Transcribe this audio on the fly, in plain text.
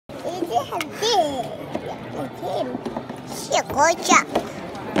And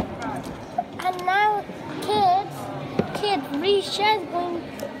now kids, Risha is going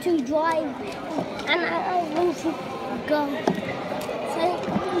to drive and I'm going to go. So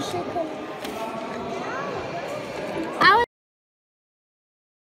Risha can...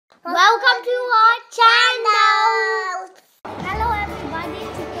 Welcome to our channel! Hello everybody,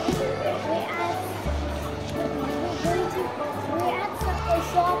 today we're at the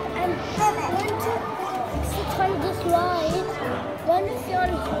shop and we're going to sit on this ride. We're going to sit on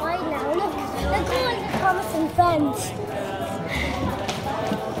this ride now. Look, let's go on the Thomas and Friends.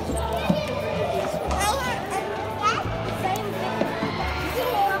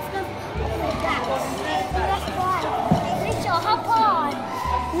 Hop on!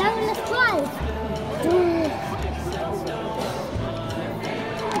 Now let's drive!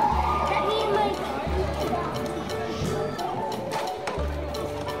 Let me make...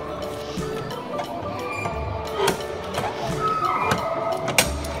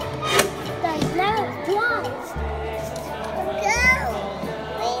 Now let's drive! Go!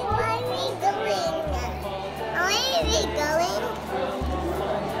 Where are we going? Where are we going?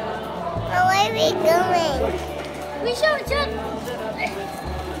 Where are we going? We should just...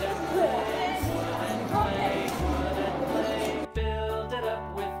 Build it up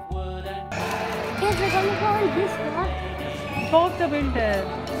with wood and... Kids, we're going to go on this one. Spoke the builder.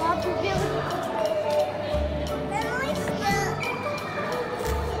 Bob will be able to...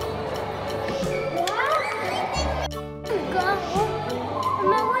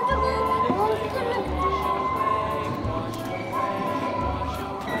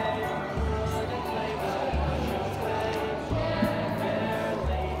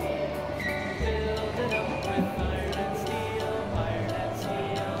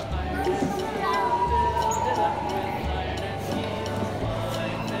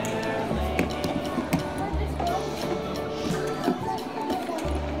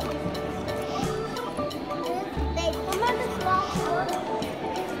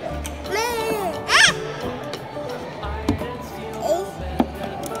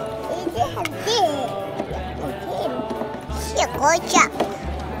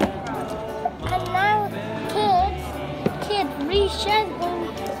 And now kids, Risha is going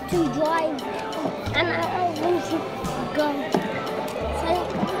to drive and I'm going to go. So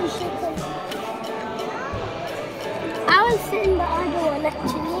Risha can... I will sit in the other one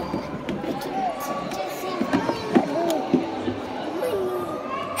actually.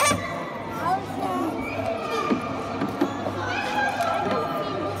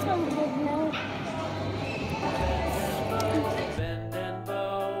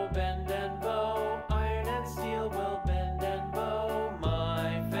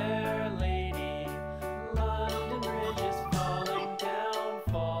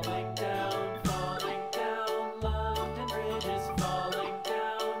 Falling down, falling down, London Bridge is falling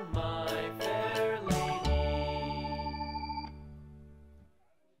down.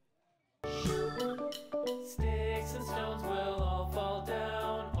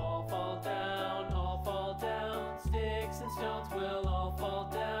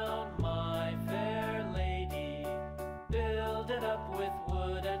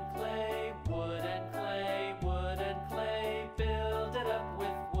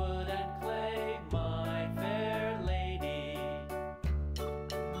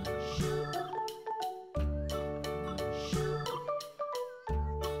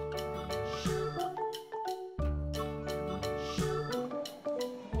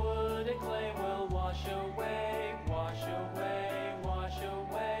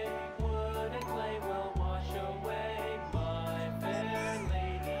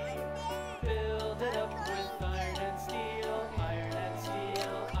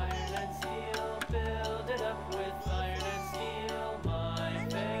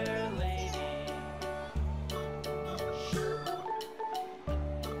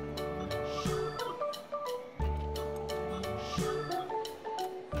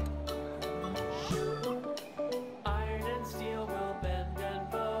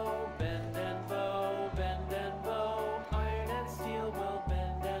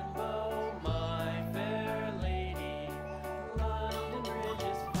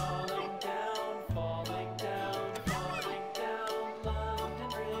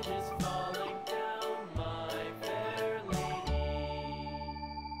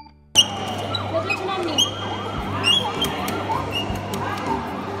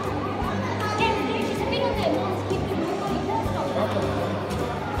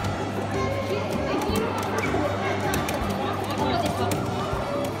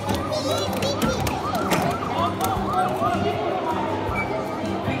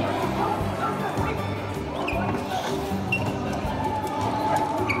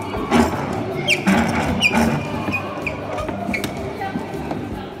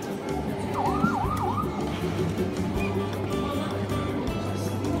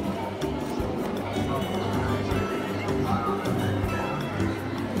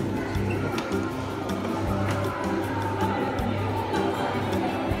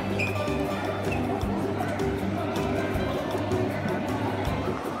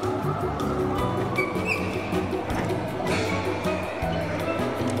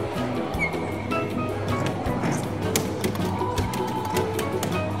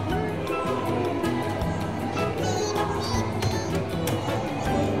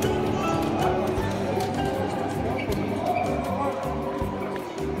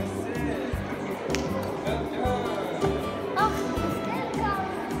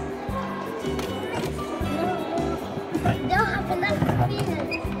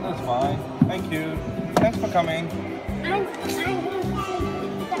 fine. Thank you. Thanks for coming. I'm going to say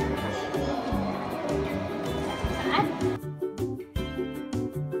that.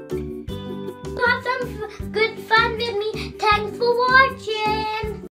 Have some good fun with me. Thanks for watching.